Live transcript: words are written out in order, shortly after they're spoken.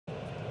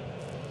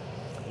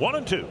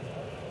1-2.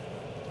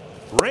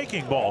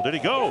 Breaking ball. Did he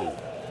go?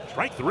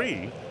 Strike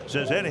three,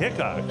 says Ed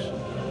Hickox.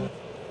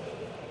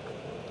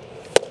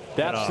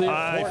 That's the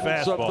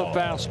importance of the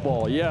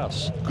fastball.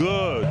 Yes.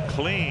 Good,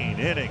 clean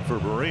inning for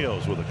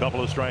Berríos with a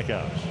couple of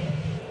strikeouts.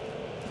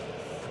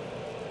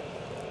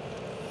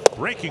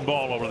 Breaking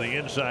ball over the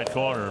inside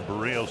corner, and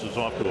Berríos is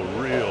off to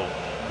a real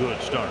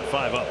good start.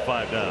 5 up,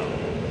 5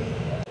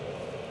 down.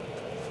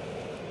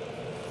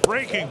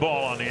 Breaking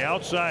ball on the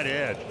outside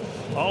edge.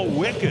 A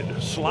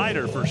wicked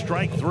slider for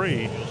strike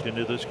three. Just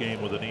into this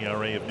game with an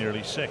ERA of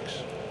nearly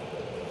 6.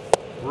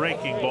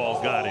 Breaking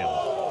ball got him.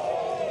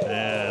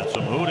 And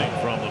some hooting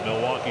from the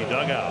Milwaukee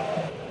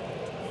dugout.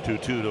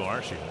 2-2 to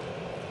Arcia.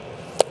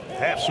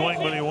 Half swing,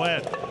 but he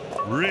went.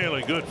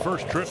 Really good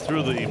first trip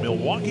through the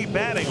Milwaukee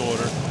batting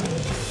order.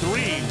 3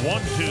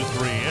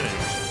 1-2-3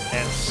 innings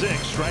and 6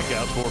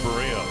 strikeouts for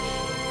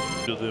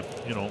Berríos. To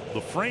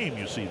the frame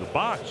you see, the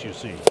box you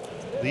see,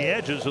 the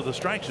edges of the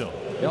strike zone.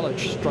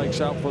 Yelich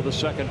strikes out for the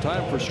second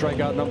time for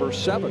strikeout number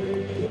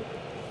 7.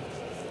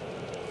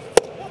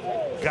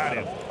 Got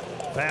him.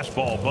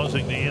 Fastball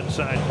buzzing the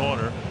inside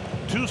corner.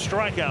 2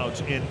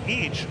 strikeouts in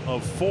each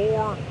of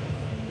 4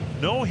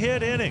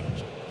 no-hit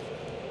innings.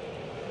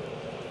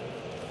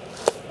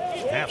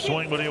 Half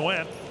swing, but he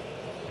went.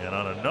 And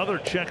on another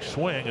check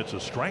swing, it's a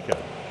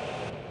strikeout.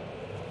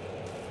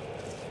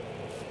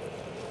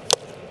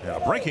 Yeah,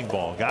 breaking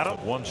ball got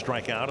him. 1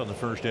 strikeout in the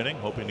first inning,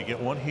 hoping to get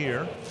one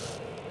here.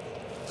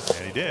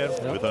 And he did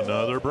with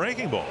another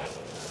breaking ball.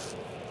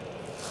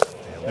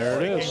 And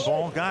there it is. Breaking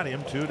ball got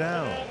him. 2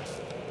 down.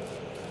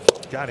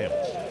 Got him.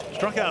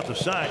 Struck out the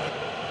side.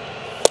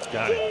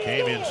 Got him.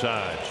 Came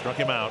inside. Struck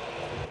him out.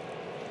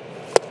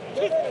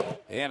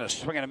 And a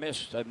swing and a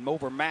miss.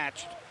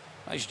 Overmatched.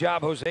 Nice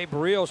job, José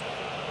Berríos.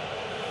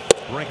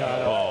 Breaking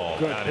ball.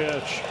 Good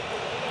pitch.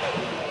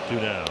 2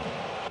 down.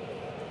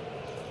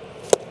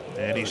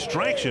 And he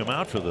strikes him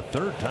out for the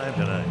 3rd time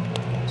tonight.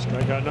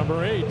 Strikeout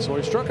number 8. So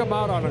he struck him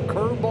out on a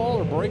curveball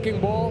or breaking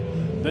ball,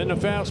 then the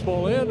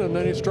fastball in, and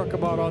then he struck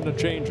him out on the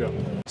changeup.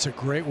 It's a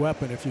great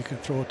weapon if you can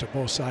throw it to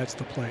both sides of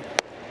the plate.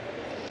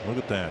 Look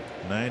at that.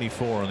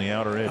 94 on the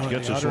outer edge.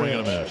 Gets a swing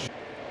and a miss.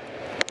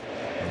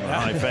 And the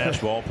high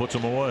fastball puts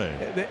him away.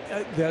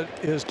 That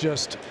is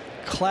just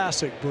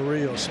classic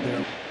Berríos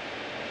there.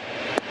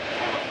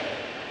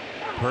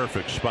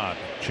 Perfect spot.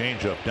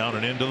 Changeup down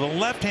and into the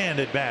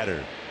left-handed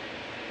batter.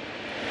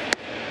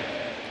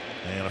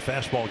 And a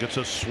fastball gets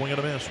a swing and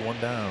a miss. 1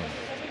 down.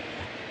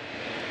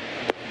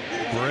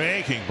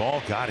 Breaking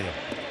ball got him.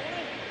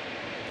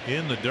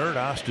 In the dirt.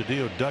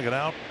 Astudillo dug it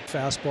out.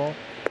 Fastball.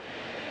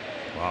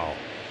 Wow.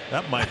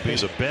 That might be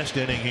the best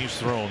inning he's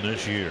thrown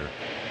this year.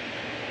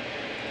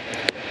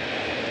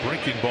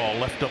 Breaking ball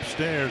left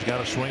upstairs.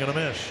 Got a swing and a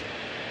miss.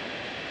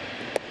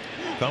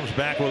 Comes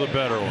back with a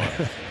better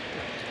one.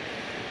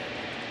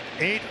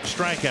 8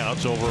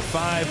 strikeouts over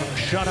 5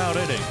 shutout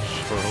innings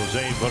for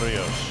José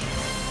Berríos.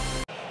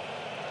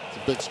 It's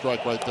a big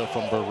strike right there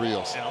from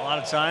Berríos. And a lot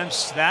of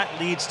times that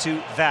leads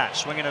to that.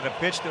 Swinging at a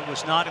pitch that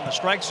was not in the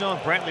strike zone.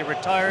 Brantley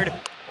retired.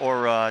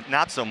 Or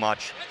not so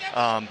much.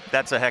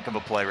 That's a heck of a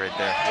play right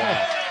there.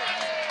 Yeah.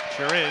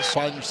 Sure is.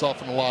 Find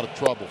yourself in a lot of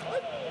trouble.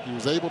 He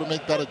was able to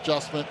make that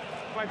adjustment.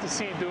 I'd like to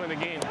see you during the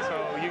game,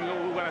 so you're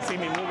going to see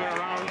me moving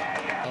around.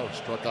 Oh,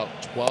 struck out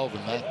 12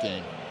 in that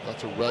game.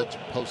 That's a Reds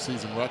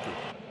postseason record.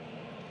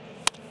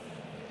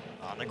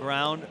 On the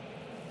ground,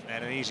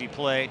 and an easy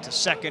play to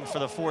second for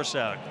the force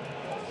out.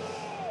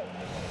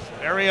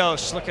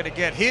 Berríos looking to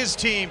get his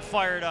team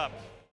fired up.